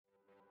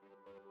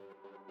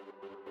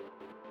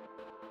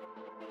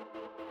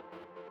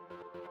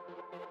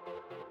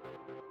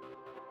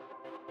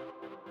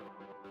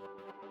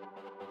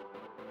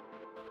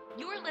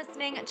You're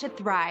listening to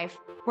Thrive,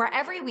 where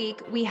every week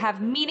we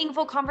have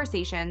meaningful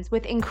conversations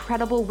with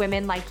incredible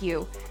women like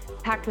you,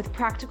 packed with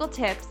practical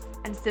tips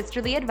and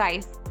sisterly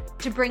advice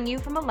to bring you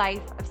from a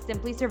life of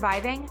simply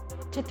surviving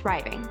to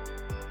thriving.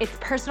 It's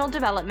personal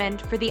development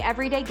for the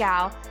everyday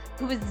gal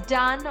who is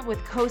done with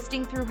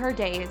coasting through her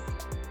days,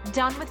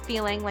 done with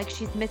feeling like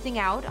she's missing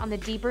out on the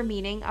deeper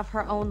meaning of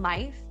her own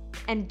life,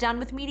 and done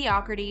with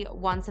mediocrity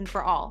once and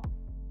for all.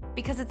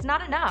 Because it's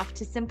not enough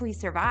to simply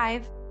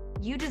survive.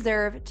 You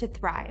deserve to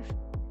thrive.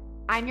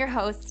 I'm your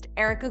host,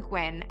 Erica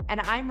Gwynn,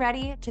 and I'm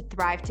ready to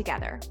thrive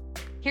together.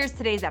 Here's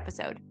today's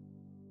episode.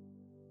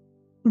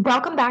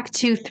 Welcome back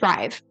to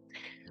Thrive.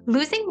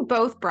 Losing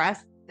both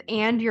breasts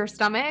and your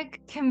stomach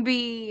can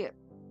be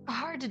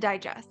hard to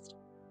digest,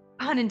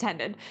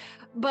 unintended.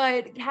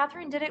 But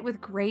Kathryn did it with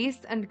grace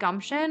and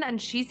gumption,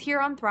 and she's here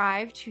on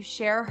Thrive to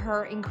share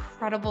her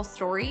incredible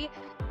story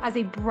as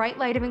a bright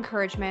light of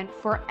encouragement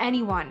for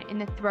anyone in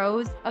the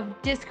throes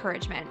of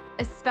discouragement,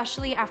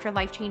 especially after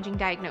life-changing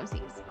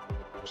diagnoses.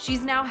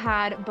 She's now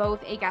had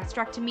both a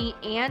gastrectomy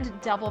and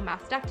double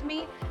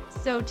mastectomy,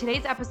 so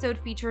today's episode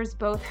features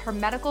both her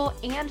medical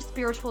and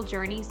spiritual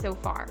journey so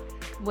far,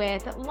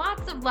 with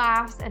lots of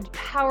laughs and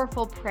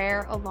powerful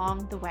prayer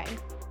along the way.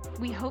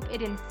 We hope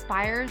it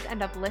inspires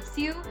and uplifts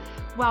you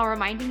while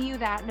reminding you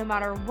that no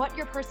matter what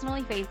you're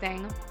personally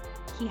facing,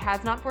 He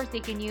has not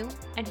forsaken you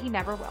and He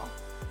never will.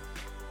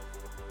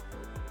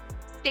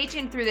 Stay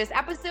tuned through this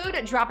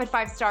episode. Drop it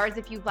 5 stars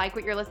if you like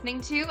what you're listening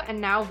to. And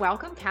now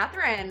welcome,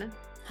 Kathryn.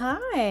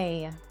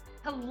 Hi.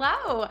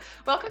 Hello.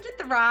 Welcome to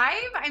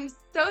Thrive. I'm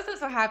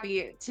so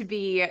happy to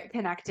be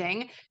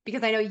connecting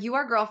because I know you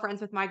are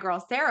girlfriends with my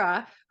girl,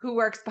 Sarah, who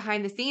works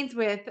behind the scenes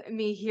with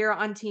me here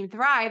on Team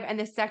Thrive. And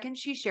the second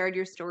she shared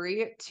your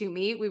story to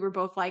me, we were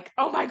both like,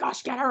 oh my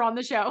gosh, get her on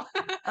the show.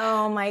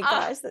 Oh my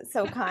gosh, that's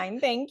so kind.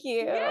 Thank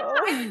you. Yeah,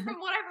 from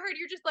what I've heard,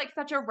 you're just like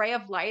such a ray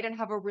of light and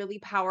have a really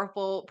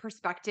powerful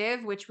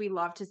perspective, which we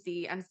love to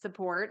see and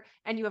support.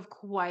 And you have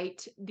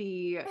quite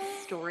the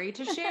story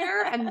to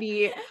share and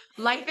the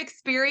life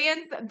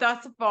experience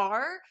thus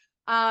far.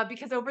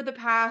 Because over the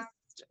past,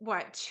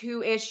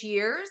 2-ish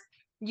years,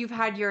 you've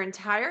had your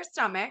entire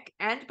stomach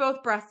and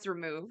both breasts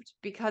removed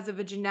because of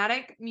a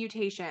genetic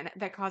mutation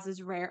that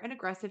causes rare and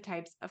aggressive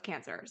types of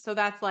cancer. So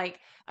that's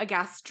like a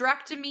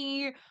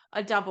gastrectomy,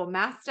 a double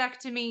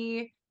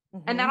mastectomy,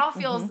 and that all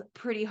feels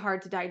pretty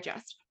hard to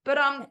digest. But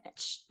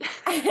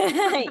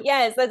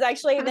Yes, that's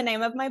actually the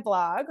name of my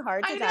blog,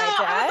 Hard to I know. Digest.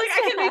 I was like,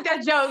 I can make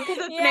that joke because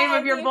it's the name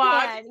of your you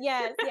blog. can.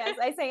 Yes,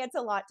 I say it's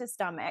a lot to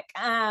stomach.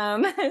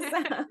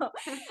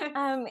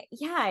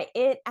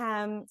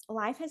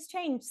 Life has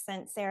changed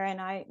since Sarah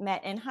and I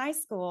met in high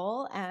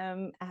school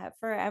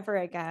forever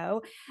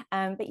ago.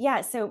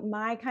 So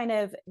my kind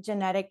of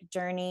genetic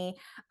journey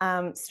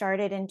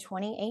started in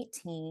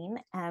 2018.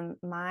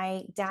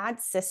 My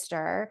dad's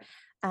sister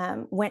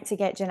went to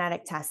get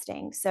genetic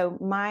testing. So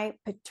my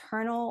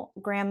paternal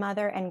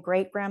grandmother and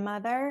great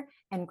grandmother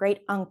and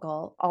great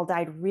uncle all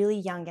died really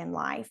young in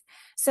life.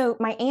 So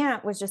my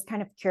aunt was just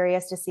kind of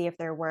curious to see if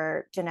there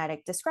were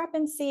genetic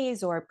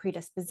discrepancies or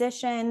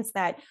predispositions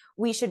that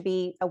we should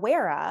be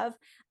aware of.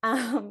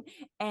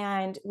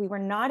 And we were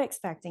not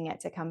expecting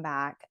it to come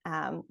back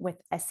with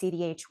a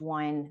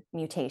CDH1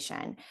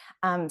 mutation.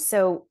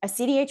 So a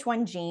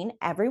CDH1 gene,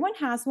 everyone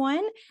has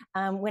one.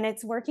 When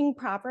it's working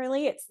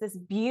properly, it's this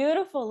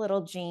beautiful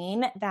little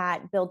gene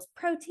that builds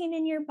protein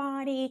in your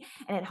body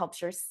and it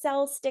helps your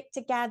cells stick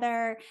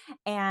together.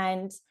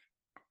 And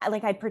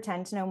I'd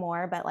pretend to know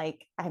more, but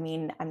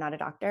I'm not a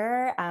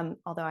doctor,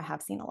 although I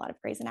have seen a lot of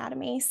Grey's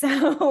Anatomy.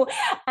 So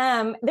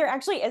there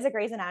actually is a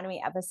Grey's Anatomy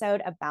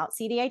episode about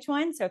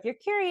CDH1. So if you're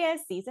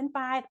curious, season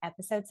 5,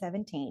 episode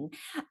 17.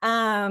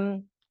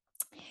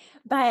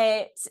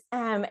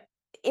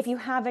 If you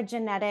have a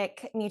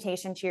genetic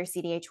mutation to your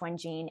CDH1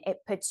 gene, it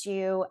puts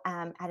you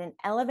at an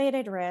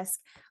elevated risk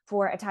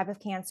for a type of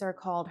cancer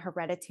called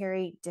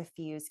hereditary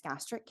diffuse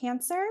gastric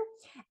cancer.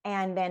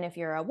 And then if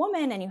you're a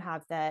woman and you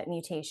have the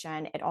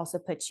mutation, it also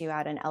puts you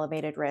at an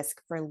elevated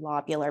risk for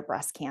lobular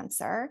breast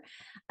cancer.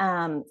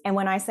 And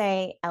when I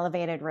say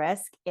elevated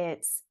risk,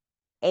 it's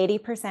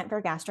 80% for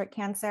gastric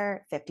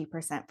cancer,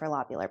 50% for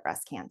lobular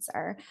breast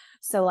cancer.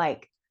 So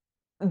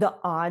the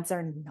odds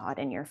are not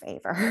in your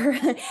favor.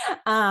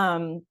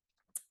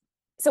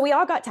 So we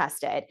all got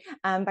tested.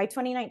 By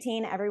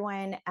 2019,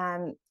 everyone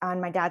on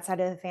my dad's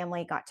side of the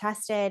family got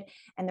tested,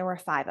 and there were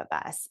 5 of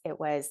us. It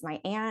was my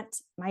aunt,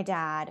 my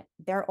dad,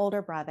 their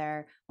older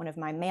brother, one of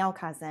my male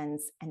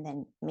cousins, and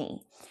then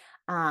me.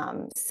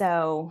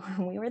 So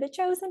we were the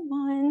chosen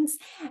ones.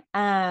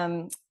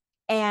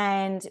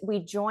 And we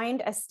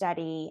joined a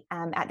study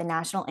at the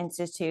National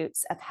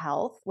Institutes of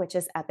Health, which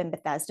is up in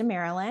Bethesda,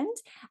 Maryland.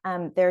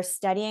 They're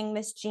studying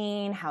this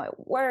gene, how it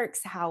works,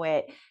 how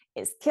it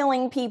is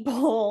killing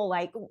people,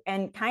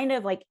 and kind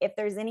of if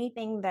there's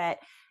anything that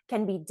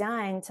can be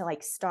done to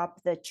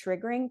stop the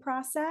triggering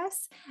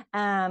process.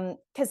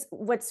 Because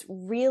what's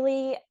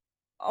really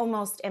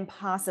almost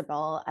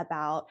impossible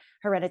about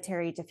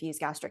hereditary diffuse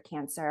gastric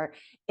cancer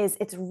is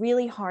it's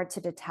really hard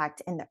to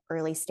detect in the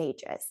early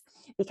stages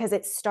because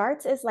it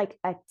starts as like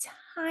a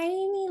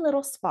tiny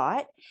little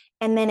spot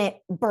and then it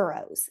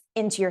burrows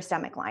into your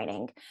stomach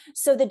lining.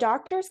 So the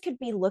doctors could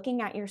be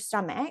looking at your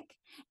stomach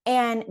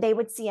and they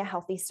would see a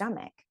healthy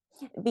stomach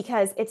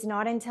because it's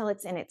not until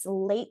it's in its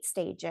late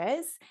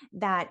stages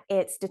that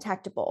it's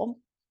detectable.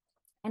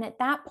 And at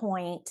that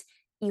point,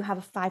 you have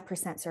a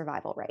 5%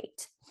 survival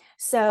rate.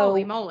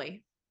 Holy So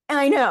moly.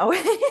 I know,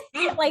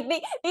 like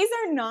these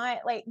are not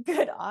like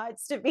good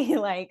odds to be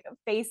like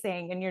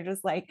facing, and you're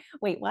just like,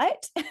 wait,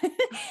 what?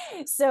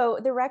 So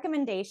the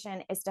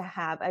recommendation is to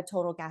have a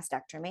total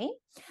gastrectomy.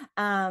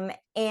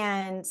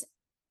 And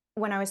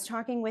when I was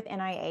talking with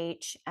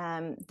NIH,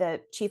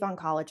 the chief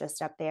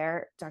oncologist up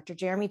there, Dr.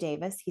 Jeremy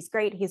Davis, he's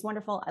great. He's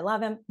wonderful. I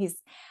love him. He's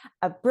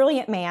a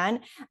brilliant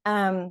man.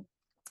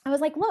 I was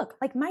like, look,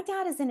 like my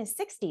dad is in his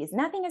 60s.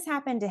 Nothing has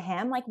happened to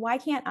him. Like, why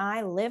can't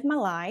I live my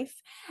life?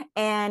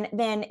 And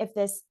then if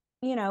this,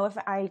 if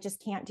I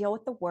just can't deal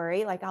with the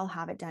worry, like I'll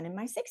have it done in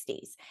my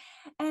 60s.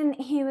 And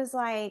he was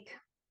like,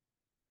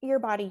 your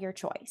body, your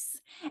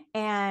choice.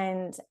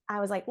 And I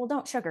was like, well,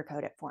 don't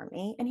sugarcoat it for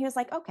me. And he was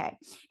like, okay.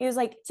 He was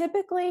like,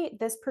 typically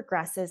this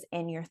progresses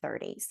in your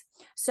 30s.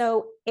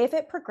 So if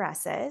it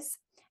progresses,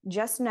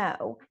 just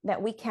know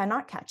that we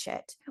cannot catch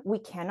it, we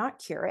cannot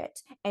cure it,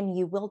 and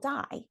you will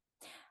die.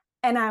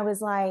 And I was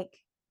like,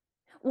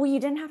 well, you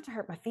didn't have to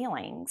hurt my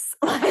feelings.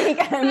 Like,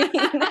 I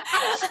mean,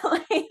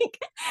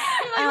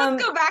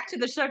 Let's go back to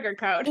the sugar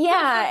code.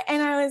 Yeah.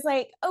 And I was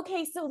like,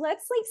 okay, so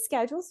let's like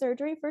schedule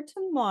surgery for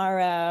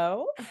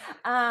tomorrow.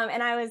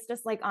 And I was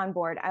just like on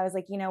board. I was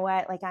like, you know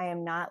what? Like, I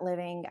am not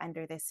living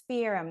under this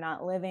fear. I'm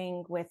not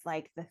living with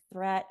like the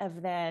threat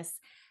of this.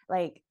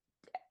 Like,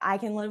 I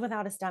can live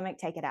without a stomach,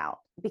 take it out.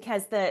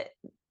 Because the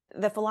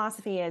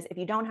philosophy is if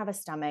you don't have a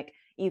stomach,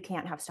 you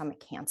can't have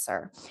stomach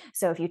cancer.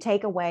 So if you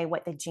take away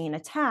what the gene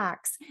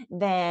attacks,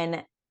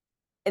 then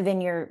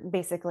you're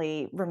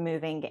basically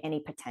removing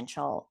any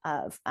potential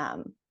of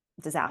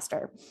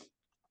disaster.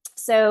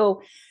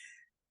 So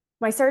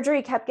my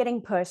surgery kept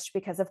getting pushed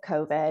because of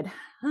COVID.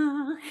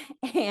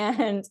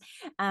 And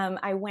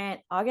I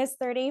went August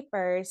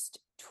 31st,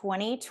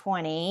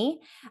 2020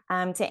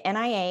 to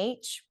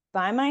NIH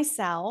by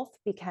myself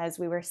because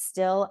we were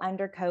still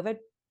under COVID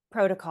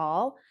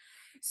protocol.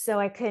 So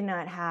I could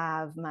not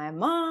have my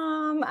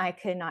mom. I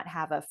could not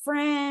have a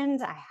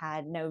friend. I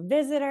had no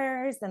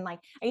visitors. And like,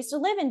 I used to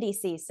live in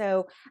DC.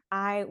 So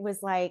I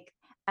was like,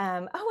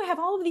 oh, I have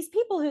all of these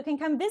people who can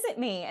come visit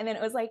me. And then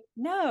it was like,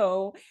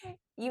 no,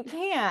 you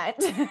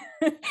can't.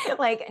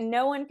 Like,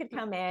 no one could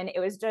come in. It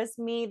was just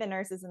me, the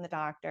nurses, and the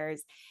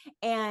doctors.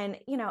 And,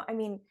 I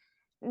mean,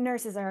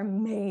 nurses are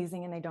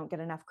amazing and they don't get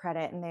enough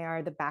credit, and they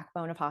are the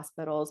backbone of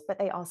hospitals, but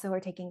they also are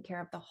taking care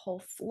of the whole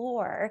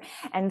floor.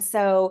 And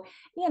so,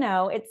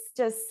 it's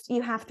just,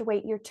 you have to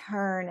wait your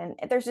turn. And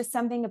there's just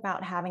something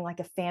about having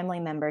like a family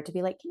member to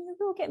be like, can you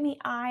go get me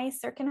ice,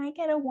 or can I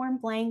get a warm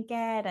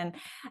blanket? And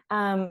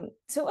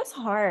so it was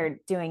hard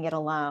doing it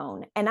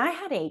alone. And I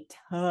had a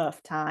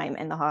tough time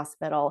in the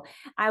hospital.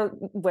 I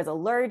was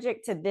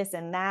allergic to this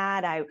and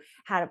that. I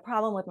had a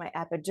problem with my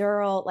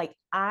epidural. Like,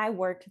 I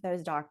worked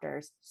those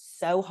doctors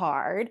so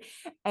hard.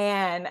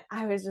 And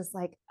I was just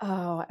like,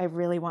 oh, I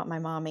really want my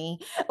mommy,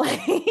 like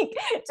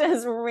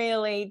just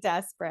really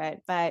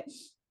desperate. But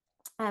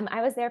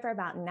I was there for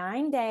about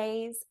 9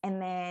 days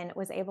and then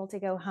was able to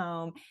go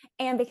home.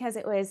 And because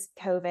it was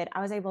COVID,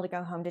 I was able to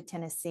go home to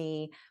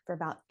Tennessee for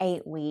about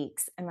 8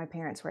 weeks, and my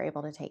parents were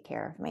able to take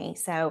care of me.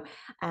 So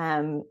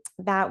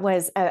that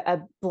was a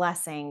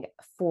blessing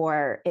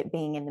for it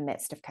being in the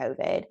midst of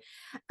COVID.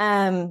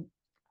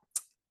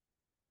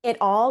 It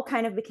all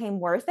kind of became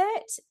worth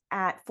it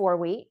at 4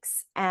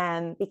 weeks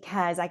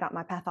because I got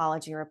my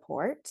pathology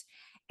report,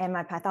 and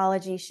my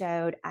pathology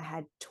showed I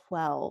had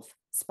 12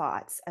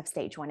 spots of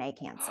stage 1A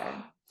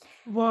cancer.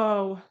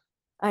 Whoa.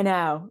 I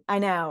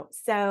know.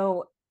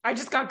 So I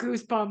just got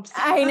goosebumps.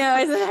 I know,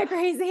 isn't that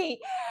crazy?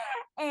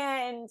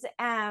 And,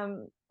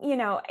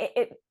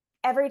 it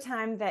every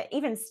time that,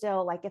 even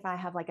still, like if I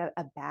have like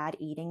a bad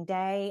eating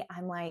day,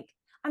 I'm like,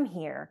 I'm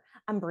here,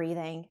 I'm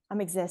breathing,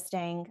 I'm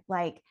existing.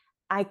 Like,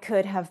 I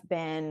could have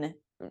been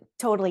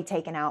totally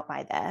taken out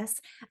by this.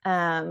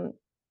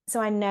 So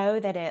I know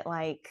that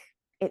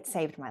it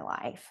saved my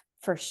life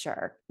for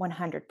sure.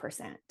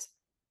 100%.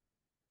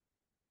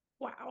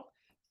 Wow.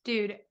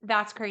 Dude,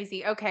 that's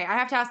crazy. Okay. I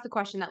have to ask the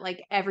question that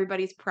like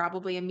everybody's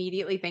probably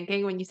immediately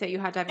thinking when you say you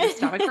had to have your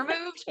stomach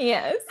removed.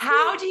 Yes.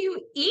 How do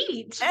you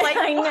eat? Like,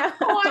 I know.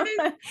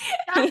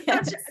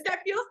 that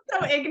feels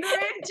so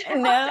ignorant.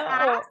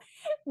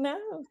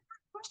 No.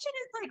 question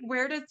is like,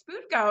 where does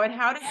food go and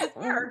how does this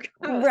work?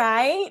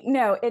 Right?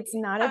 No, it's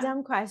not a Yeah.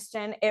 dumb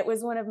question. It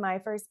was one of my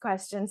first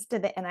questions to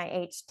the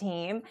NIH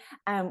team.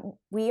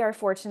 We are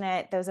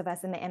fortunate, those of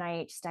us in the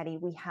NIH study,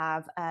 we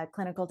have a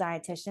clinical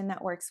dietitian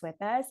that works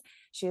with us.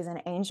 She is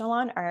an angel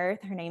on earth.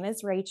 Her name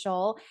is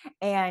Rachel.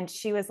 And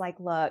she was like,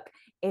 look,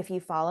 if you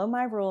follow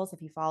my rules,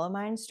 if you follow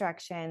my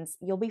instructions,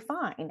 you'll be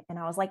fine. And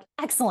I was like,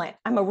 excellent.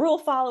 I'm a rule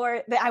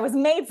follower. That I was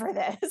made for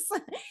this.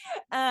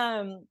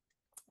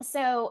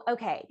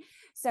 Okay.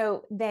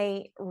 So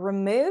they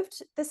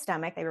removed the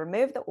stomach, they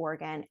removed the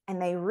organ,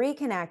 and they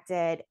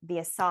reconnected the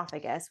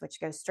esophagus,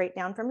 which goes straight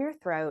down from your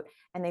throat,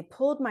 and they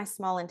pulled my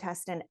small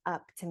intestine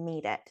up to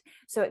meet it.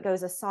 So it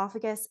goes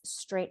esophagus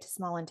straight to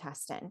small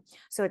intestine.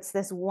 So it's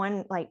this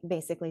one, like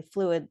basically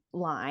fluid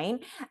line.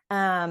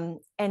 And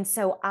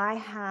so I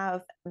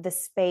have the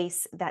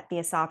space that the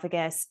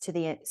esophagus to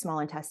the small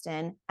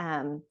intestine,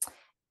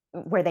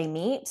 where they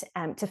meet,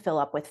 to fill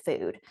up with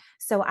food.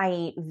 So I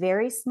eat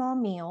very small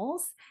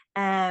meals.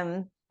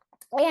 And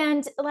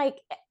like,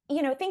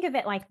 think of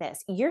it like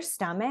this: your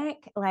stomach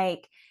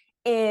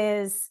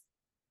is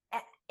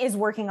is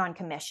working on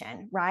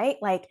commission, right?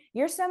 Like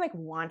your stomach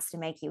wants to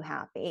make you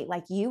happy.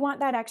 Like you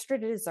want that extra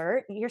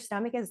dessert. Your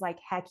stomach is like,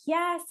 heck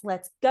yes,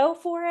 let's go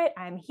for it.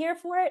 I'm here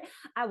for it.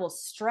 I will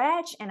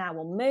stretch and I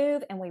will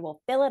move and we will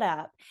fill it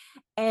up.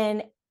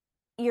 And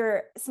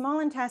your small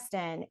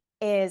intestine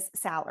is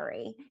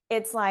salary.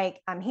 It's like,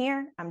 I'm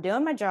here, I'm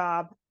doing my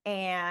job,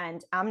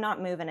 and I'm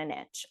not moving an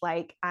inch.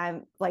 Like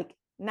I'm like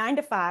 9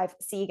 to 5,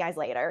 see you guys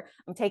later.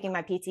 I'm taking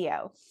my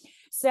PTO.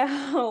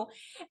 So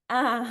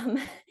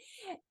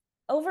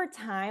over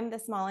time, the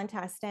small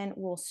intestine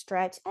will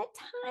stretch a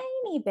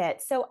tiny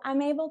bit. So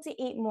I'm able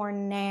to eat more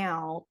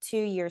now, 2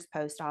 years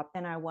post-op,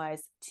 than I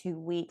was 2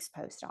 weeks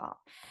post-op.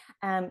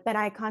 But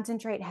I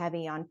concentrate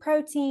heavy on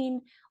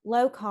protein,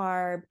 low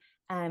carb,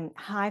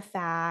 high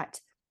fat,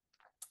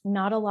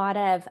 not a lot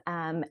of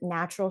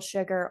natural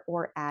sugar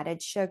or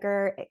added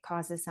sugar. It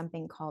causes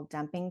something called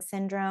dumping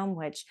syndrome,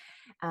 which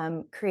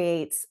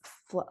creates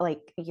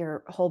like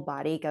your whole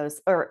body goes,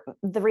 or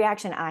the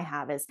reaction I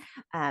have is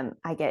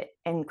I get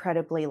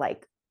incredibly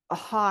like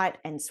hot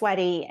and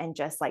sweaty and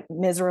just like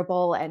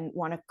miserable and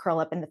want to curl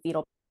up in the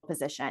fetal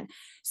position.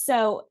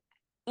 So,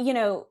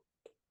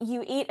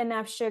 you eat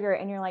enough sugar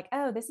and you're like,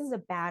 oh, this is a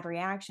bad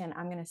reaction.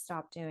 I'm going to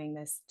stop doing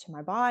this to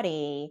my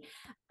body.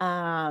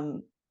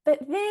 But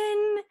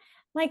then,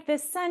 like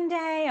this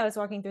Sunday, I was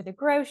walking through the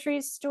grocery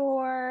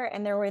store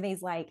and there were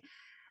these like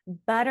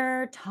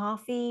butter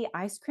toffee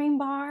ice cream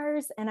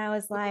bars. And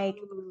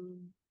Ooh.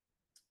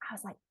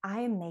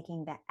 I am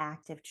making the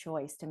active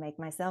choice to make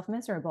myself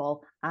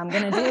miserable. I'm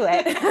going to do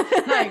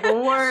it. Like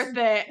worth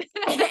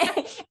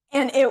it.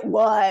 And it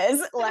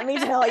was, let me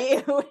tell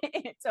you,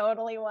 it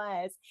totally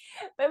was.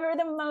 But for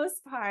the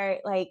most part,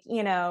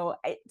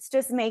 it's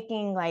just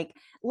making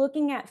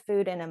looking at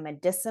food in a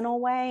medicinal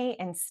way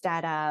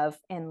instead of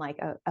in like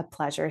a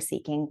pleasure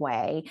seeking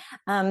way.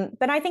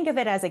 But I think of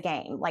it as a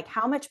game, like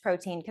how much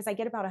protein, because I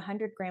get about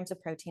 100 grams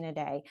of protein a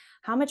day.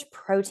 How much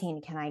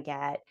protein can I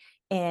get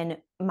in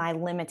my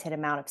limited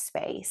amount of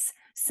space?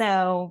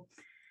 So,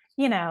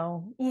 you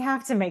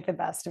have to make the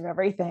best of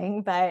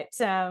everything, but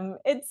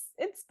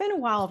it's been a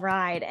wild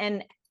ride.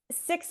 And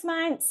 6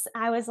 months,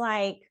 I was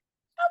like,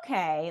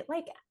 okay,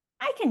 like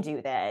I can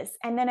do this.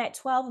 And then at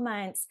 12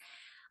 months,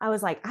 I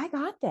was like, I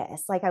got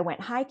this. Like I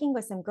went hiking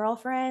with some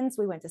girlfriends.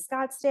 We went to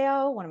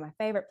Scottsdale, one of my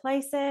favorite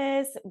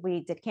places.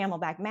 We did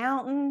Camelback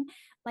Mountain.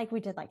 Like we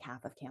did like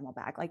half of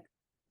Camelback, like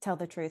tell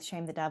the truth,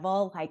 shame the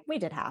devil. Like we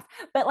did half,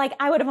 but like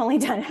I would have only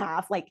done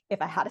half, like if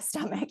I had a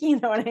stomach, you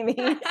know what I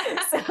mean?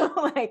 So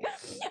like,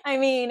 I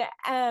mean,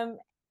 and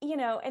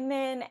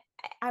then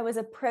I was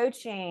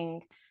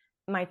approaching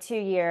my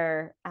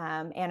 2-year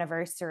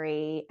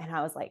anniversary and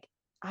I was like,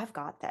 I've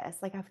got this.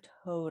 Like I've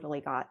totally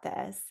got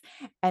this.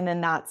 And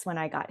then that's when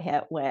I got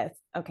hit with,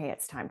 okay,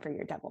 it's time for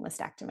your double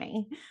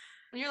mastectomy.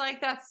 You're like,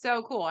 that's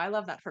so cool. I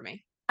love that for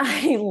me.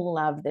 I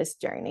love this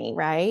journey,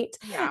 right?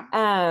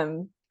 Yeah.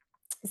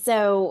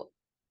 So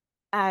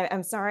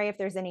I'm sorry if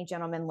there's any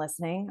gentlemen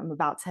listening. I'm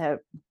about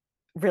to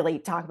really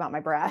talk about my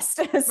breast.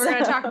 We're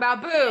going to talk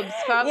about boobs,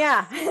 folks.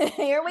 Yeah,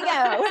 here we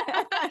go.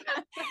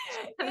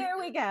 Here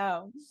we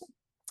go.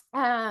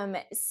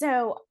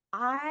 So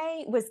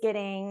I was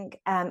getting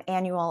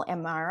annual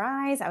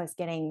MRIs. I was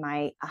getting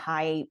my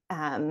high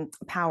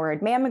powered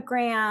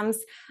mammograms.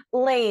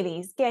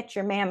 Ladies, get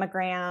your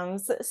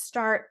mammograms.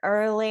 Start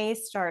early,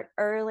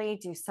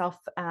 do self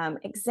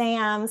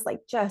exams,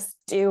 like just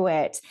do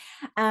it.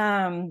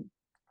 And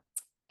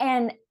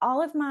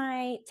all of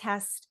my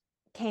tests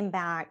came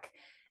back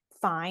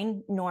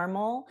fine,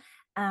 normal,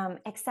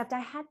 except I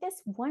had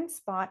this one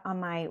spot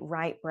on my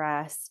right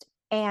breast,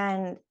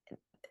 and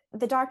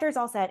the doctors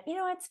all said,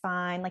 it's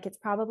fine. Like it's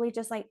probably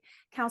just like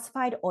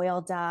calcified oil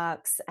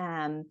ducts.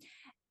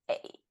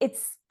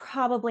 it's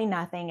probably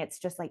nothing. It's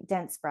just like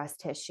dense breast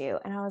tissue.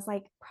 And I was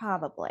like,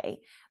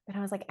 probably. But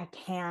I was like, I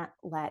can't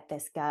let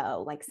this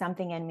go. Like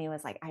something in me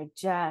was like, I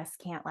just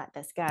can't let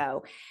this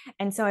go.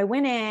 And so I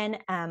went in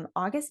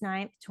August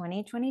 9th,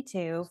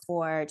 2022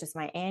 for just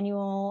my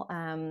annual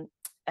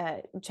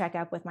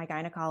checkup with my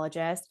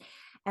gynecologist.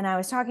 And I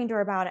was talking to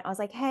her about it. I was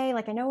like, hey,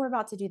 like, I know we're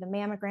about to do the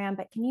mammogram,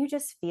 but can you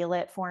just feel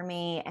it for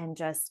me and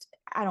just,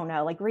 I don't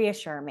know, like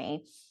reassure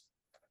me?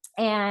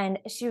 And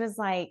she was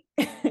like,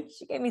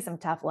 she gave me some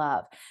tough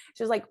love.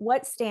 She was like,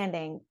 what's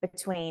standing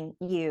between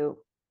you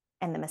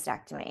and the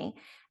mastectomy?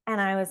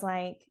 And I was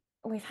like,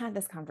 we've had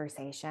this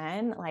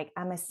conversation. Like,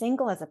 I'm as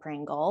single as a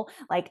Pringle.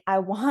 Like, I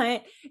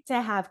want to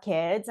have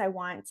kids. I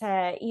want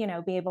to,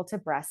 be able to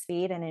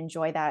breastfeed and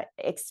enjoy that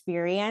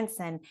experience.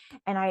 And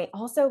I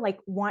also like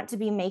want to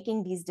be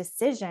making these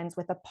decisions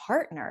with a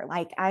partner.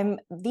 Like,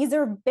 these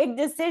are big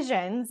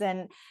decisions.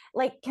 And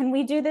like, can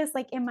we do this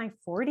like in my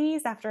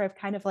 40s after I've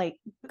kind of like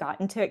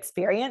gotten to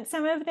experience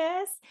some of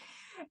this?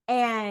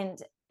 And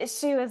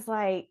she was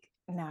like,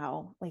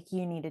 no, like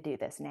you need to do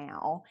this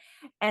now.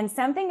 And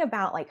something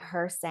about like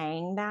her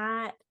saying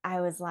that,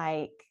 I was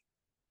like,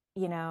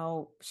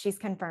 she's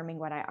confirming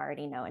what I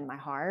already know in my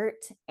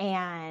heart.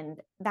 And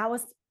that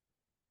was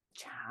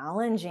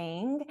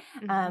challenging.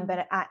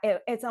 But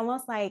it's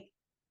almost like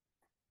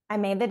I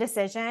made the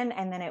decision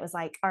and then it was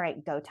like, all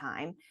right, go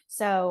time.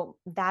 So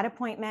that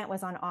appointment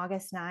was on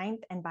August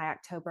 9th. And by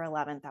October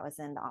 11th, I was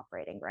in the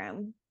operating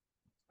room.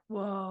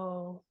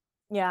 Whoa.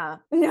 Yeah.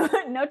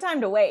 No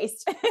time to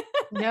waste.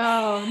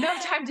 No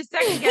time to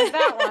second guess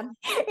that one.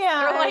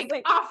 Yeah. They're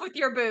like, off with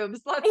your boobs.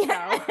 Let's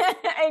go.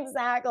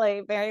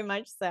 Exactly. Very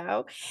much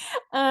so.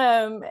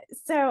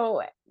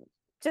 So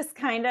just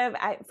kind of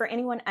for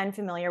anyone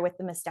unfamiliar with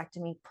the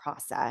mastectomy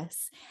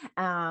process.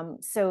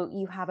 So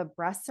you have a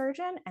breast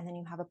surgeon and then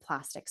you have a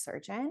plastic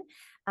surgeon.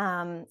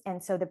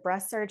 And so the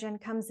breast surgeon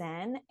comes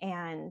in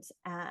and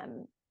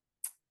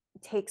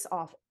takes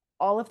off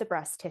all of the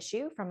breast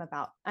tissue from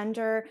about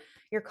under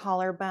your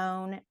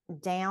collarbone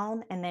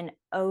down and then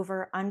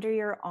over under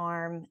your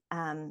arm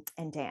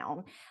and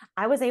down.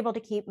 I was able to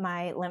keep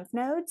my lymph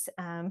nodes.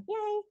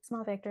 Yay,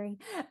 small victory.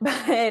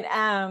 But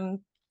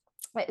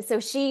so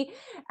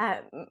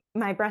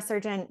my breast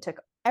surgeon took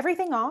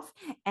everything off,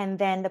 and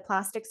then the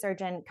plastic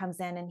surgeon comes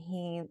in and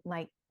he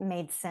like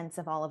made sense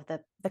of all of the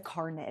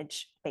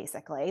carnage,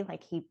 basically.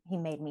 Like he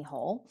made me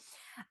whole.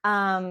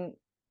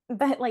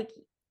 But like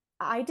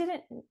I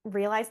didn't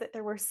realize that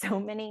there were so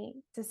many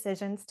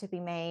decisions to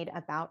be made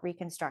about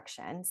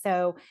reconstruction.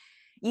 So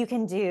you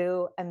can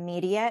do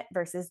immediate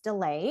versus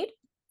delayed.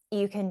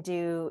 You can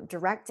do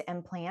direct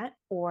implant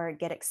or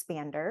get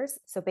expanders.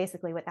 So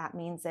basically what that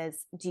means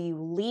is, do you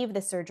leave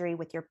the surgery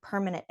with your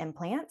permanent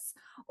implants,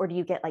 or do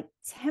you get like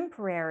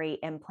temporary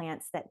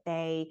implants that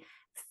they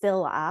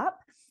fill up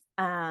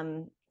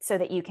so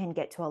that you can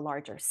get to a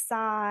larger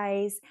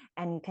size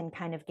and you can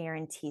kind of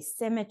guarantee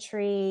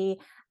symmetry?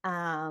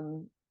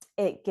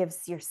 It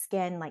gives your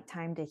skin like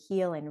time to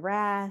heal and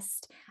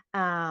rest.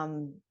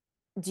 Do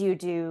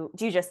you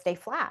just stay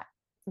flat?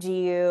 Do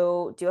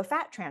you do a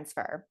fat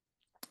transfer?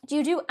 Do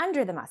you do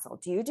under the muscle?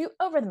 Do you do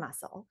over the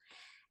muscle?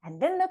 And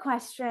then the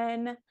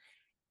question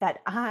that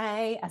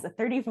I, as a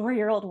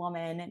 34-year-old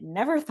woman,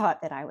 never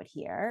thought that I would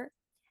hear: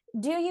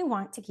 do you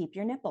want to keep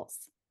your nipples?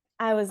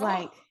 I was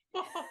like,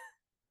 oh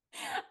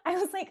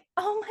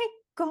my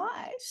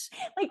gosh.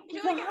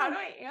 You're like, how do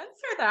I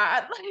answer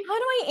that? How do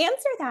I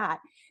answer that?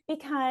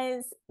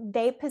 Because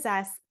they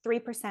possess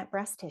 3%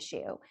 breast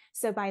tissue.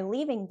 So by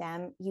leaving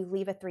them, you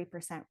leave a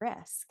 3%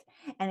 risk.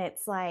 And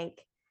it's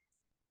like,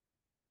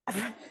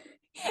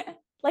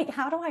 like,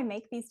 how do I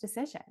make these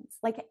decisions?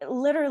 Like,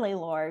 literally,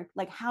 Lord,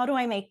 like, how do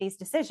I make these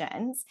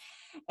decisions?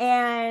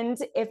 And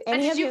if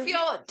any and of you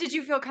did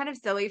you feel kind of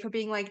silly for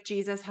being like,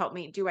 Jesus, help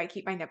me? Do I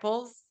keep my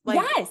nipples? Like,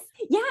 yes.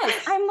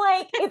 I'm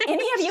like, if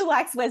any of you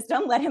lacks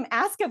wisdom, let him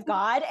ask of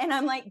God. And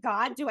I'm like,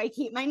 God, do I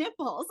keep my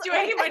nipples? Do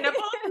I keep my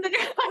nipples? And then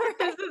you're like,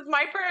 this is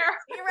my prayer.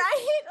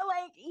 Right?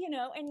 Like,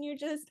 and you're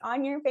just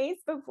on your face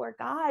before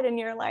God and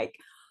you're like,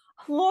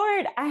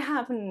 Lord, I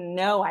have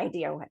no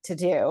idea what to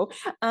do.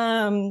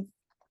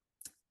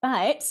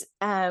 But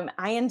I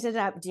ended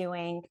up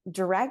doing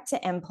direct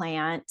to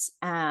implant,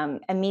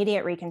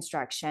 immediate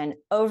reconstruction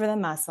over the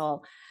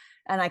muscle.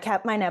 And I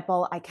kept my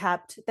nipple. I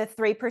kept the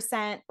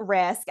 3%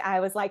 risk.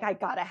 I was like, I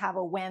got to have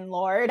a win,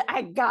 Lord.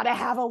 I got to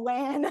have a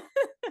win.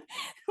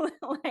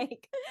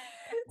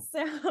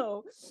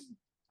 So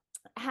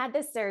had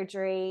the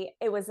surgery.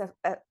 It was a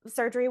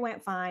surgery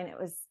went fine.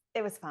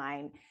 It was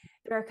fine.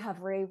 The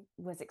recovery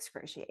was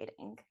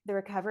excruciating. The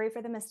recovery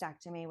for the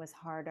mastectomy was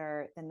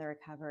harder than the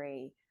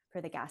recovery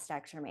for the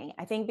gastrectomy.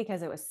 I think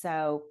because it was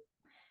so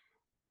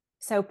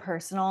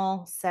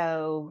personal,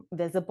 so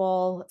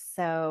visible,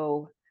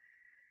 so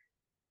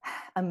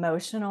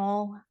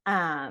emotional.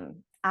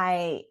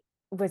 I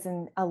was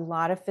in a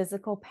lot of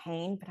physical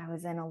pain, but I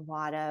was in a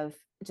lot of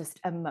just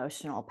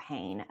emotional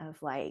pain of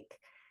like,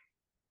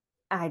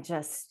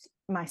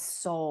 my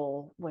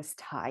soul was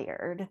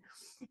tired.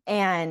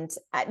 And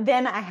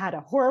then I had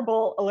a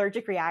horrible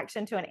allergic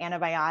reaction to an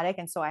antibiotic.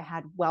 And so I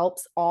had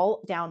whelps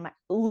all down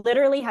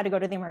literally had to go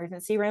to the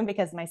emergency room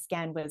because my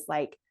skin was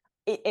like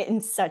in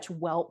such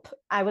whelp.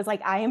 I was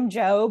like, I am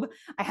Job.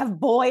 I have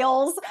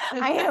boils.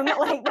 I am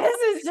like,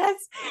 this is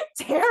just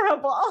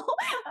terrible.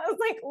 I was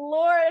like,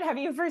 Lord, have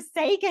you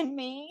forsaken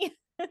me?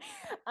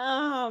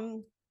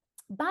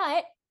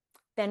 But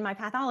then my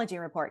pathology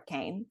report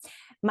came.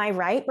 My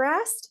right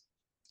breast,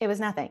 it was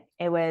nothing.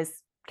 It was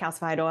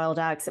calcified oil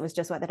ducts. It was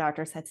just what the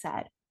doctors had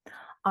said.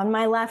 On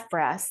my left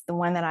breast, the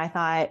one that I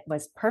thought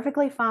was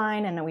perfectly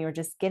fine and that we were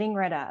just getting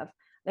rid of,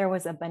 there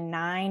was a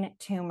benign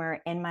tumor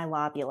in my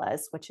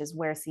lobulas, which is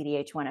where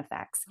CDH1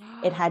 affects.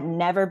 It had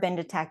never been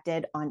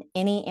detected on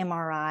any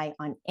MRI,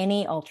 on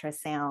any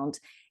ultrasound.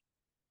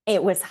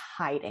 It was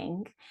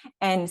hiding.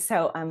 And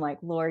so I'm like,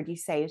 Lord, you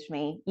saved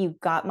me. You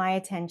got my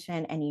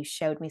attention and you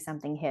showed me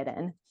something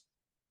hidden.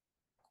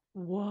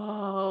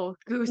 Whoa,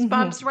 Mhm.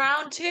 goosebumps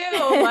round 2.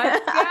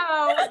 Let's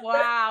go.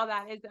 Wow,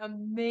 that is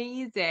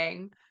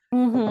amazing.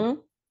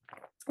 Mhm.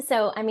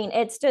 So, I mean,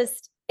 it's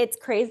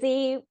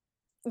crazy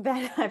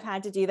that I've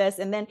had to do this.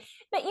 And then,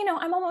 but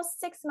I'm almost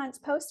 6 months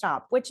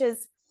post-op, which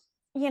is,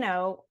 you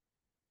know,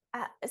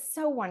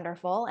 so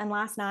wonderful. And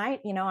last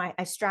night,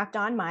 I strapped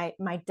on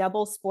my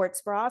double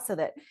sports bra so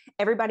that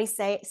everybody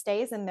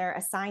stays in their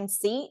assigned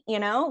seat,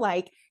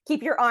 like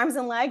keep your arms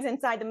and legs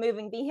inside the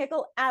moving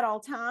vehicle at all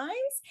times.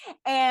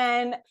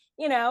 And,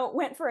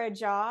 went for a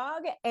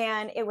jog,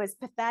 and it was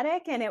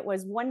pathetic and it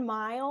was 1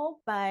 mile.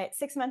 But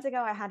 6 months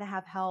ago, I had to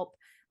have help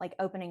like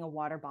opening a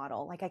water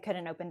bottle. Like I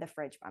couldn't open the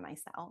fridge by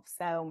myself.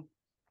 So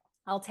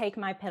I'll take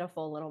my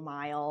pitiful little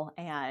mile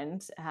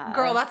and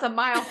Girl, that's a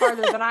mile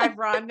farther than I've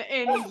run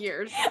in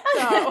years.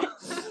 So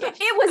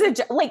it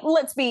was like,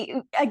 let's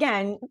be,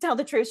 again, tell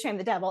the truth, shame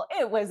the devil.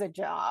 It was a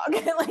jog.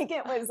 Like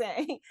it was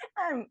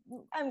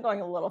I'm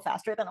going a little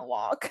faster than a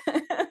walk,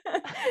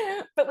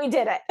 but we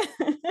did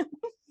it.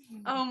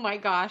 oh my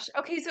gosh.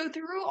 Okay, so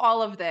through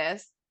all of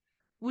this,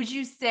 would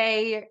you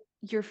say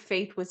your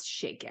faith was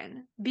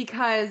shaken?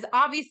 Because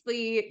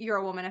obviously you're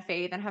a woman of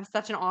faith and have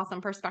such an awesome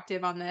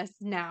perspective on this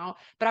now,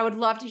 but I would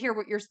love to hear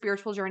what your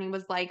spiritual journey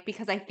was like,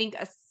 because I think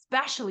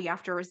especially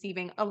after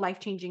receiving a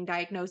life-changing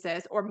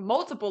diagnosis or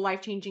multiple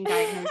life-changing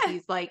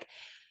diagnoses, like,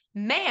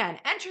 man,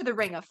 enter the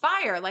ring of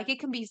fire. Like,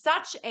 it can be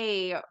such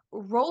a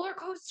roller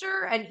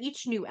coaster, and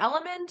each new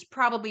element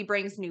probably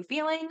brings new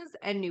feelings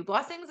and new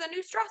blessings and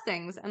new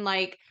stressings. And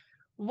like,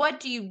 what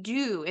do you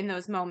do in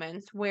those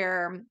moments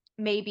where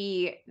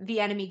maybe the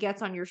enemy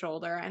gets on your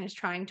shoulder and is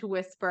trying to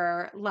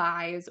whisper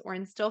lies or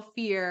instill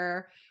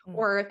fear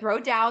or throw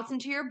doubts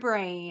into your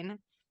brain?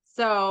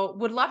 So,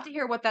 would love to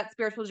hear what that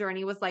spiritual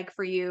journey was like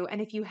for you,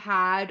 and if you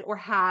had or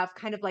have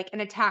kind of like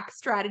an attack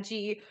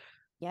strategy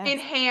in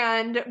Yes.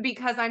 hand,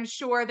 because I'm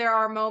sure there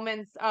are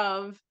moments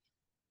of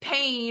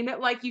pain,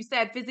 like you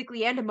said,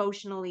 physically and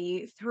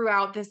emotionally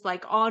throughout this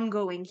like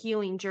ongoing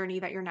healing journey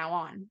that you're now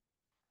on.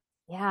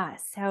 Yeah.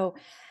 So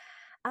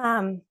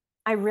Um,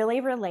 I really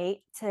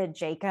relate to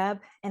Jacob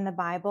in the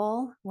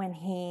Bible when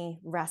he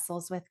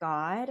wrestles with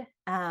God,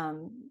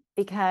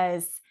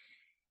 because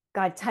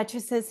God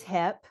touches his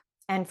hip,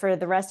 and for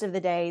the rest of the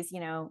days,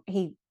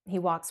 he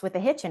walks with a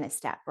hitch in his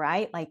step,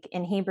 right? Like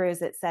in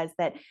Hebrews, it says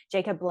that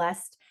Jacob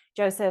blessed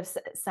Joseph's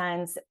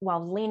sons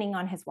while leaning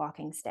on his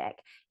walking stick.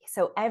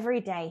 So every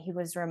day he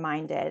was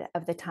reminded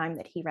of the time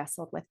that he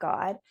wrestled with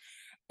God.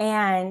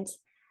 And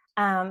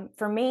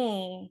for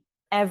me,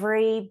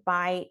 every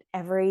bite,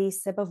 every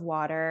sip of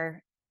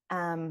water,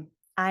 I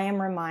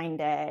am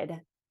reminded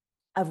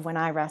of when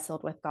I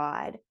wrestled with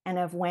God and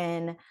of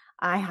when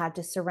I had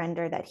to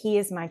surrender that He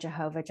is my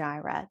Jehovah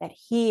Jireh, that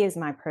He is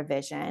my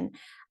provision,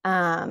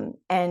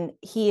 and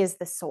He is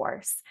the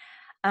source.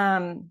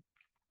 Um,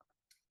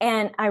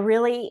 and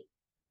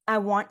I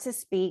want to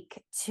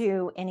speak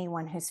to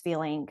anyone who's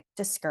feeling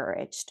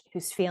discouraged,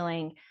 who's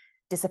feeling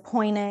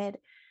disappointed,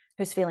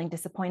 who's feeling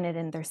disappointed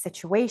in their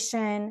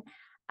situation.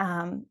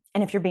 And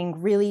if you're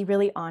being really,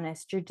 really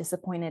honest, you're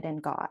disappointed in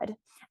God.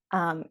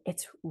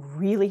 It's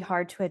really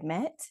hard to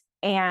admit.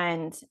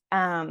 And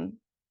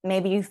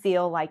maybe you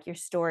feel like your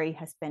story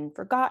has been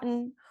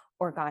forgotten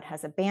or God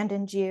has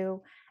abandoned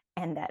you,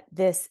 and that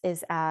this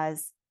is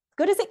as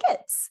good as it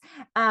gets.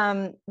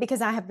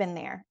 Because I have been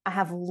there. I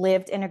have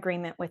lived in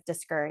agreement with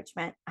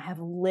discouragement. I have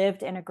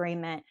lived in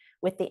agreement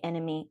with the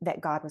enemy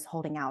that God was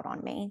holding out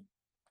on me.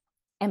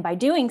 And by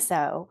doing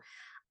so,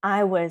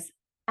 I was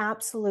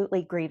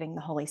absolutely grieving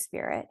the Holy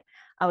Spirit.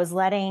 I was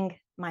letting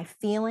my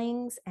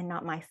feelings and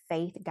not my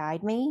faith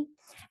guide me.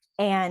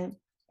 And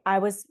I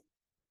was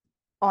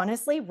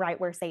honestly right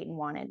where Satan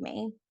wanted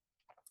me,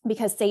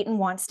 because Satan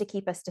wants to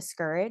keep us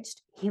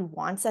discouraged. He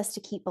wants us to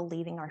keep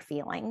believing our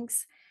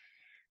feelings.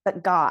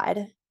 But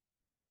God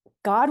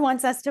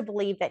wants us to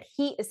believe that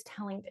He is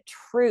telling the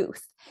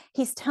truth.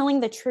 He's telling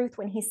the truth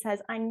when He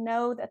says, I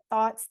know the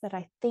thoughts that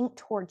I think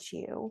towards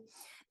you.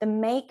 The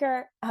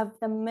maker of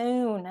the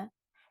moon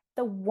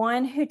The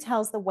one who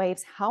tells the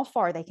waves how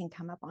far they can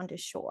come up onto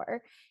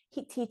shore.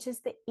 He teaches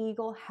the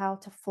eagle how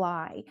to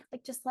fly.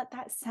 Like, just let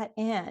that set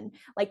in.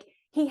 Like,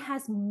 he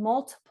has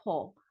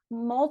multiple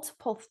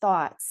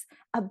thoughts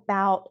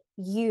about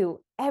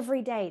you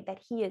every day that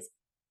he is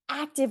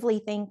actively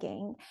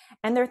thinking,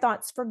 and they're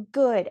thoughts for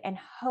good and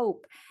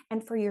hope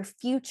and for your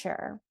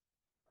future.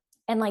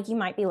 And like, you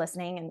might be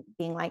listening and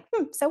being like,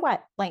 so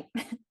what? Like,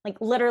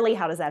 like literally,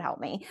 how does that help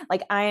me?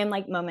 Like, I am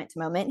like moment to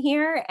moment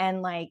here.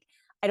 And like,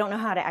 I don't know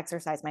how to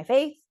exercise my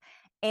faith.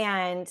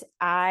 And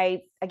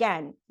I,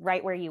 again,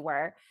 right where you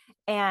were.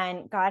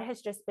 And God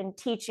has just been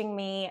teaching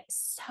me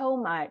so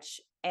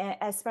much,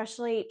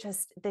 especially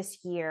just this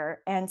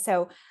year. And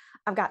so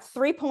I've got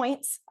 3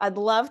 points I'd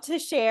love to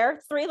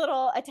share, 3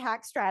 little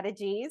attack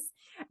strategies.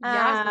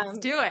 Yes, let's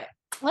do it.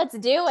 Let's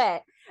do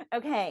it.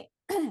 Okay.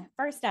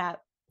 First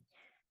up,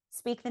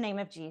 speak the name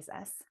of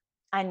Jesus.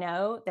 I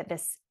know that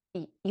this,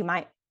 you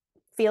might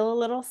feel a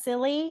little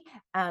silly,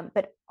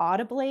 but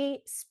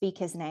audibly speak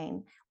his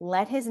name.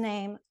 Let his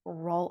name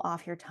roll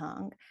off your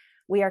tongue.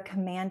 We are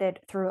commanded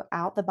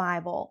throughout the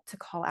Bible to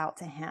call out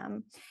to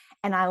him.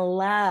 And I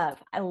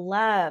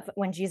love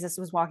when Jesus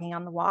was walking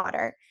on the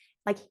water.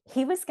 Like,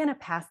 he was going to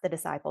pass the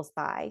disciples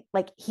by.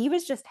 Like, he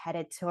was just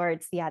headed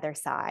towards the other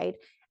side.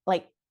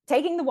 Like,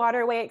 taking the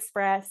waterway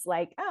express,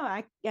 like,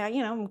 oh,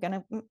 I'm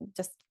gonna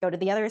just go to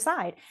the other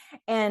side.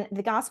 And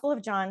the Gospel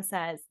of John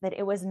says that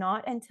it was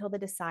not until the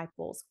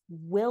disciples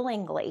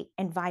willingly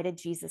invited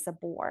Jesus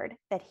aboard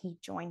that he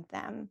joined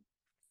them.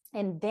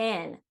 And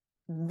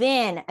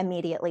then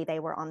immediately they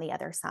were on the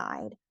other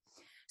side.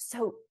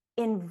 So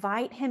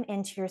invite him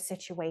into your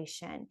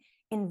situation,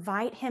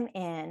 invite him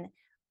in,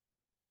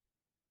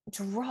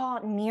 draw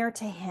near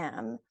to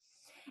him,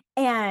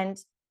 and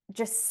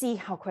just see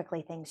how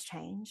quickly things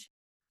change.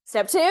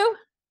 Step 2,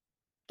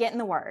 get in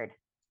the word.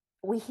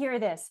 We hear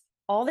this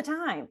all the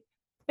time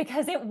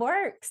because it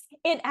works.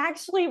 It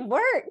actually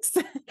works.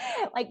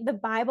 Like, the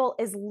Bible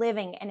is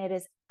living and it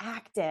is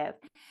active.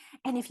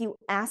 And if you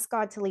ask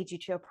God to lead you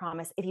to a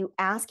promise, if you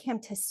ask him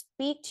to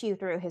speak to you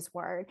through his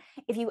word,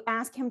 if you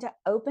ask him to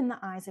open the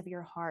eyes of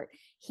your heart,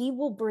 he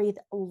will breathe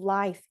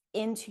life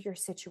into your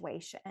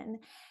situation.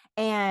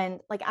 And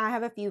like, I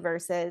have a few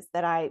verses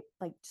that I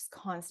like just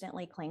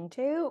constantly cling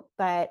to,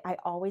 but I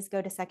always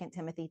go to 2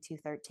 Timothy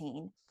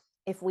 2:13.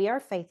 If we are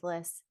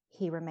faithless,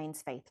 he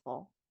remains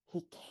faithful.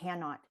 He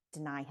cannot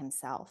deny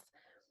himself.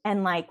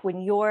 And like,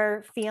 when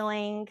you're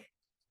feeling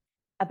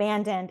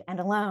abandoned and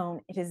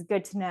alone, it is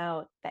good to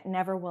know that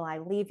never will I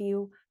leave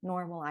you,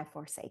 nor will I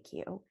forsake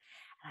you.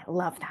 And I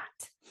love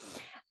that.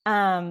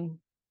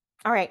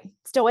 All right,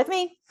 still with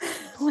me?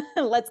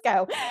 Let's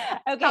go.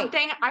 Okay.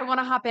 Something I want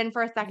to hop in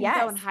for a second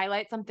though and Yes.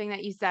 highlight something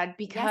that you said, Yes,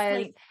 because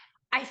please.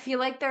 I feel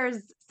like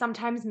there's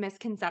sometimes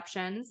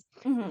misconceptions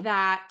Mhm.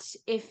 that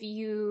if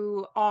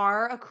you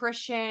are a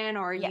Christian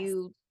or Yes.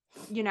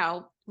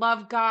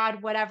 love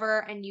God, whatever,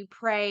 and you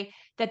pray,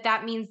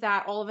 that means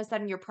that all of a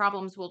sudden your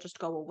problems will just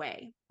go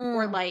away.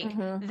 Or like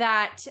Mhm.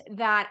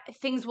 that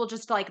things will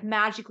just like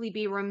magically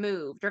be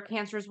removed or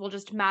cancers will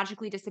just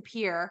magically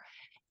disappear.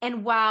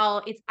 And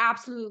while it's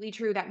absolutely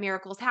true that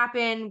miracles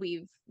happen,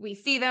 we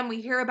see them, we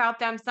hear about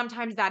them,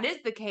 sometimes that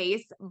is the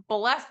case,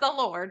 bless the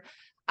Lord.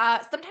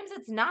 Sometimes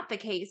it's not the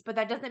case, but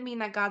that doesn't mean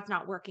that God's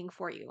not working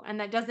for you. And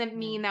that doesn't Yeah.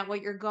 mean that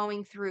what you're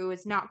going through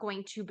is not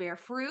going to bear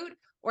fruit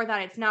or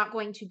that it's not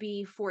going to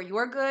be for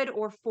your good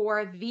or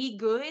for the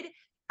good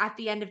at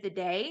the end of the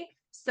day.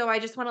 So I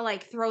just want to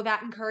like throw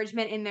that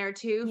encouragement in there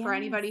too for Yes.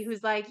 anybody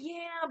who's like,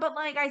 yeah, but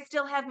like I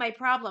still have my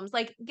problems.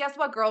 Like, guess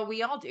what, girl?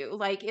 We all do.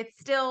 Like, it's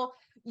still,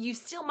 you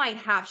still might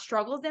have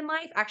struggles in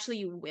life. Actually,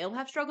 you will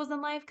have struggles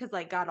in life because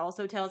like God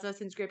also tells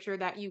us in scripture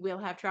that you will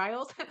have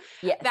trials.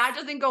 Yes. That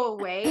doesn't go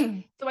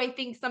away. So I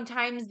think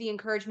sometimes the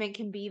encouragement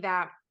can be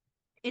that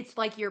it's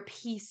like your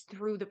peace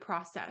through the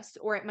process,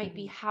 or it might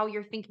be Mhm. how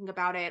you're thinking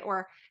about it,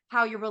 or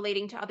how you're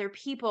relating to other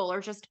people,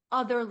 or just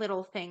other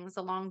little things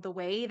along the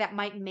way that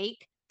might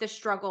make the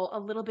struggle a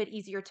little bit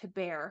easier to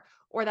bear,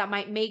 or that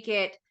might make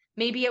it,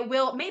 maybe it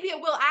will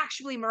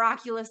actually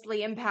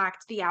miraculously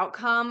impact the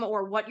outcome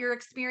or what you're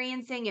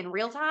experiencing in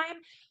real time.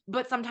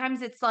 But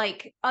sometimes it's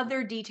like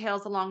other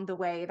details along the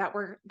way that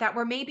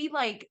were maybe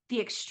like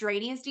the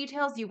extraneous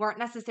details you weren't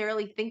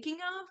necessarily thinking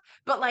of,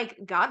 but like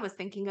God was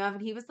thinking of,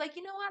 and he was like,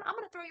 you know what, I'm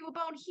going to throw you a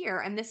bone here,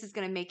 and this is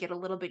going to make it a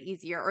little bit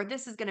easier, or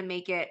this is going to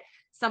make it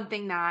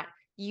something that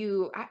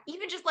you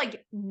even just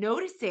like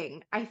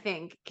noticing, I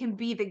think, can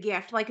be the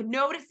gift. Like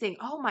noticing,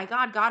 oh my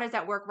God, God is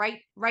at work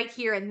right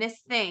here in this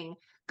thing.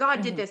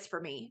 God did Mhm. this for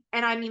me.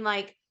 And I mean,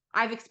 like,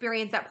 I've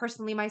experienced that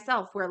personally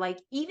myself, where like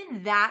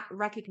even that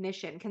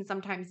recognition can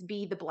sometimes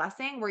be the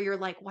blessing, where you're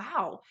like,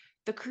 wow,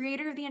 the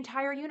creator of the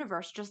entire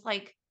universe just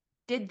like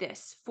did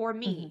this for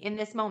me Mhm. in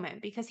this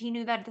moment because he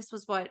knew that this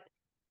was what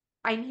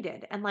I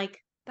needed. And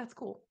like, that's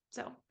cool.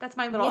 So that's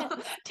my little Yeah.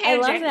 I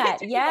love tangent that.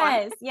 to keep going.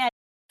 Yes. Yes.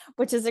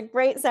 Which is a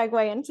great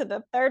segue into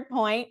the third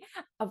point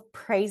of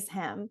praise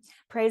him.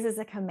 Praise is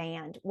a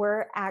command.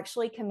 We're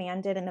actually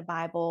commanded in the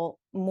Bible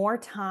more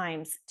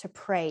times to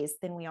praise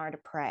than we are to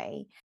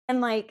pray. And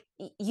like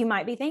you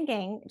might be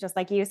thinking, just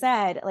like you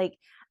said, like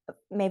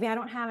maybe I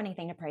don't have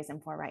anything to praise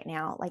him for right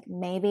now. Like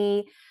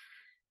maybe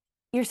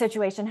your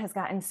situation has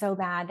gotten so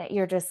bad that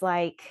you're just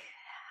like,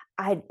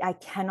 I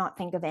cannot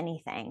think of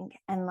anything.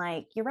 And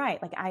like, you're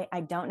right. Like,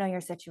 I don't know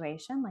your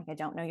situation. Like, I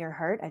don't know your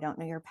hurt. I don't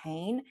know your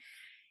pain.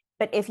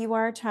 But if you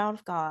are a child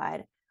of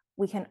God,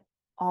 we can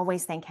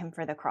always thank him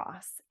for the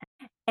cross.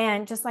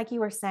 And just like you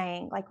were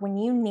saying, like when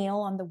you kneel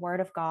on the word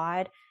of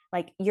God,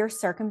 like your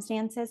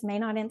circumstances may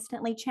not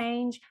instantly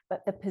change,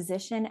 but the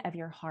position of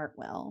your heart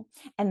will.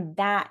 And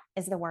that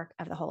is the work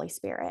of the Holy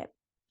Spirit.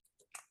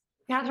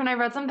 Kathryn, I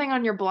read something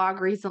on your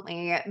blog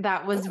recently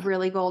that was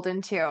really golden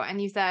too.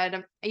 And you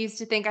said, I used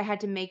to think I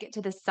had to make it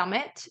to the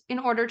summit in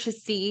order to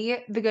see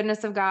the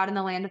goodness of God in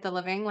the land of the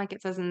living, like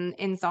it says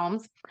in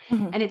Psalms.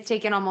 Mhm. And it's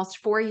taken almost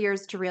 4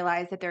 years to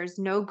realize that there's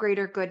no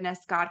greater goodness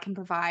God can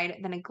provide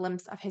than a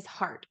glimpse of his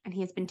heart. And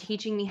he has been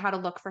teaching me how to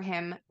look for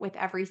him with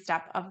every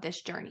step of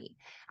this journey.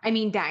 I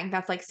mean, dang,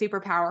 that's like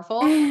super powerful.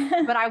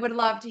 But I would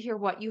love to hear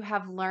what you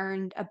have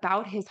learned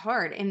about his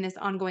heart in this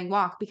ongoing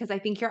walk, because I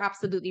think you're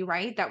absolutely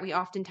right that we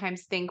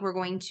oftentimes think we're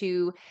going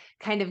to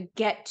kind of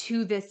get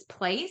to this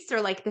place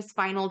or like this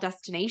final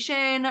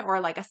destination or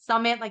like a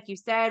summit, like you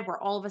said,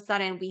 where all of a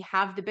sudden we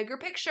have the bigger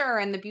picture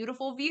and the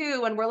beautiful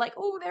view and we're like,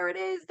 oh, there it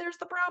is, there's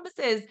the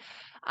promises.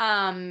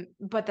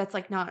 But that's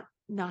like not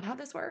how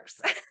this works.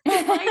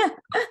 Right.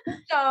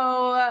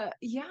 So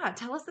yeah,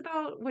 tell us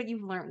about what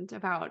you've learned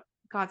about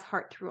God's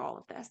heart through all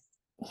of this.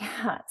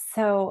 Yeah.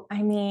 So,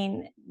 I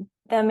mean,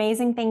 the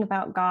amazing thing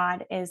about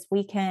God is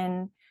we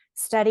can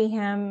study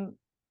him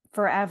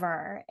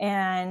forever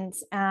and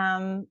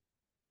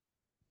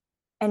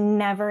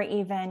never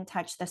even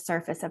touch the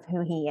surface of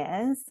who he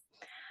is.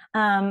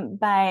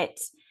 But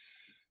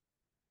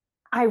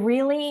I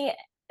really,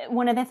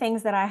 one of the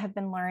things that I have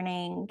been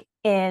learning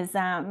is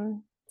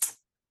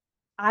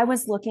I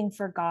was looking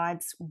for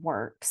God's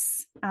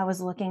works. I was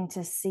looking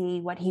to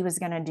see what he was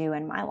going to do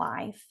in my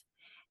life.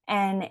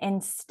 And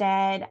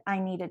instead, I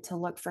needed to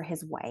look for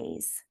his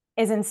ways.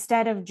 Is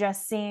instead of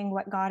just seeing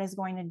what God is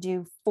going to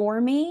do for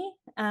me,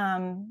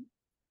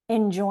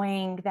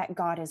 enjoying that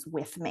God is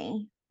with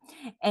me.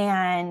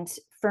 And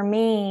for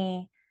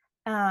me,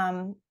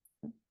 um,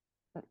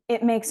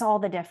 it makes all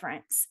the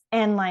difference.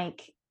 And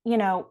like,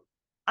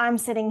 I'm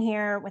sitting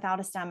here without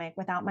a stomach,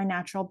 without my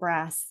natural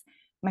breasts.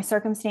 My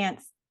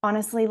circumstance,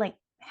 honestly, like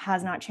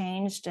has not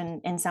changed.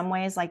 And in some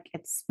ways, like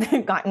it's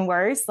gotten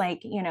worse.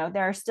 Like,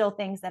 there are still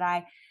things that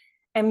I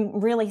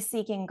am really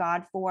seeking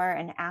God for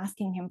and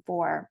asking him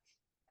for.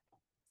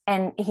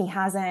 And he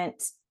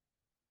hasn't,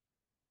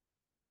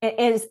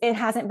 it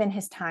hasn't been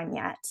his time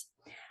yet.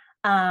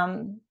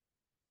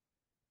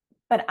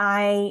 But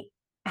I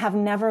have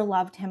never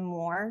loved him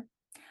more.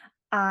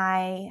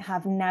 I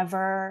have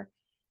never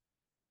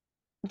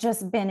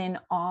just been in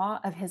awe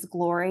of his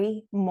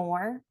glory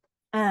more.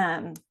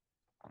 I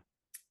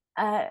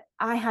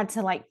had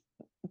to like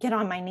get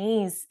on my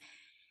knees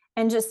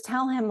and just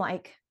tell him,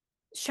 like,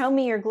 show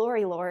me your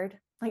glory, Lord.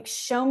 Like,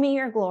 show me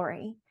your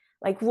glory.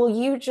 Like, will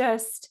you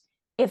just,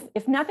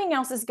 if nothing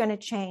else is going to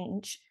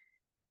change,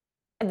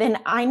 then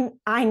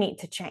I need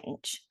to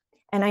change.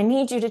 And I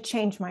need you to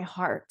change my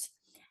heart.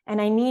 And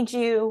I need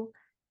you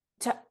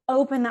to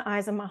open the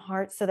eyes of my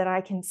heart so that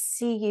I can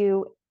see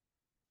you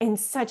in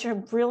such a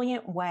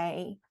brilliant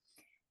way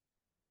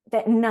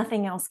that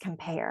nothing else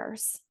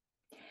compares.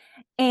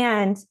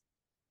 And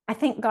I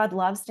think God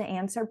loves to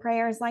answer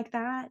prayers like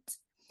that.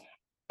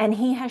 And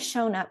he has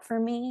shown up for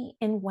me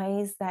in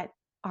ways that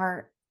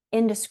are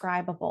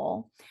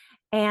indescribable.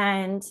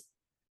 And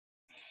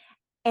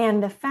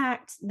the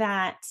fact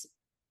that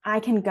I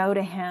can go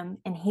to him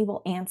and he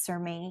will answer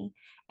me.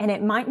 And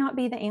it might not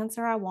be the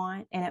answer I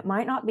want, and it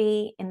might not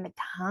be in the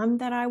time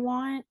that I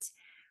want,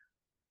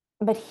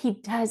 but he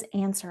does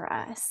answer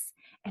us.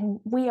 And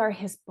we are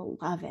his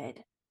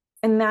beloved.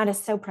 And that is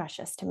so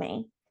precious to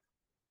me.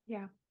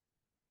 Yeah.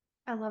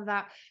 I love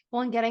that.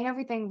 Well, and getting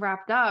everything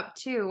wrapped up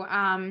too.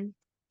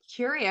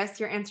 Curious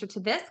your answer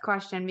to this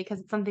question, because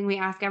it's something we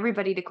ask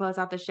everybody to close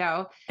out the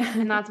show.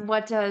 And that's,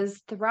 what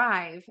does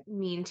thrive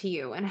mean to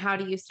you? And how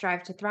do you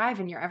strive to thrive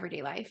in your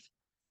everyday life?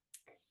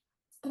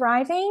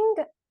 Thriving,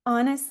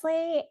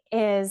 honestly,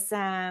 is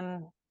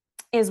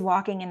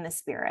walking in the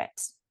spirit.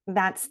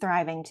 That's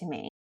thriving to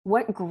me.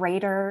 What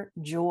greater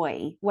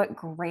joy, what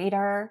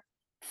greater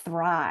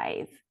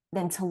thrive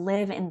than to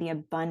live in the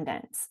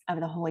abundance of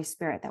the Holy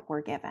Spirit that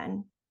we're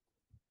given.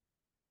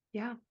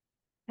 Yeah,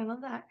 I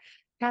love that.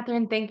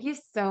 Kathryn, thank you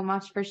so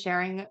much for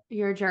sharing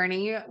your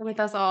journey with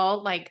us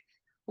all. Like,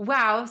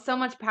 wow, so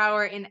much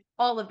power in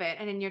all of it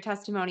and in your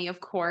testimony, of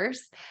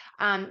course.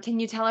 Can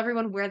you tell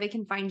everyone where they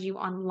can find you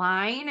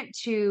online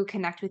to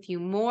connect with you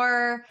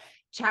more,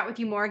 chat with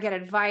you more, get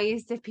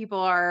advice if people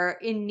are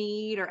in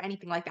need or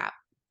anything like that?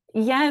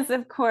 Yes,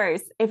 of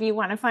course. If you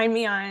want to find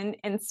me on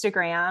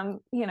Instagram,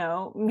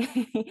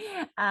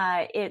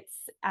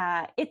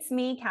 it's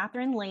me,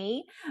 Kathryn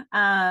Lee,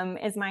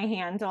 is my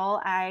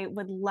handle. I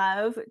would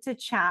love to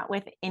chat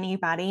with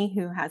anybody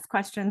who has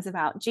questions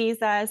about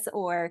Jesus,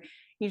 or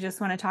you just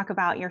want to talk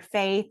about your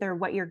faith or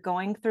what you're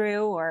going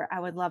through, or I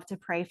would love to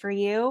pray for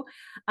you.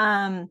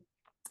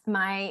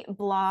 My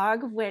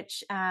blog,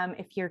 which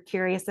if you're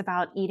curious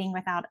about eating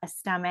without a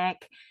stomach,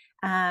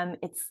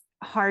 it's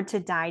hard to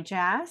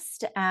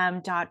digest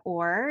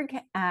 .org,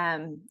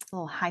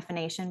 little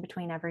hyphenation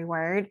between every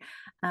word.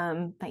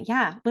 But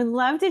yeah, would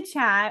love to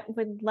chat,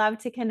 would love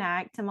to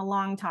connect. I'm a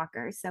long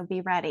talker, so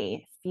be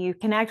ready. If you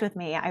connect with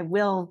me, I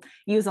will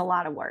use a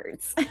lot of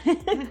words.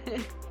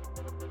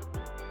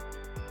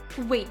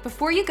 Wait,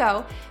 before you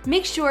go,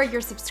 make sure you're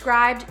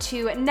subscribed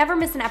to never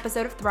miss an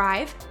episode of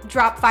Thrive.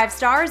 Drop 5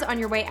 stars on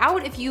your way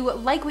out if you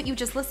like what you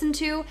just listened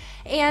to,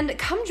 and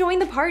come join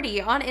the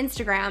party on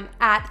Instagram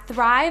at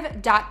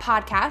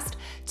thrive.podcast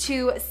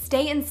to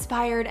stay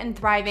inspired and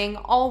thriving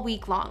all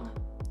week long.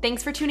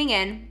 Thanks for tuning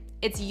in.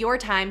 It's your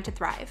time to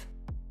thrive.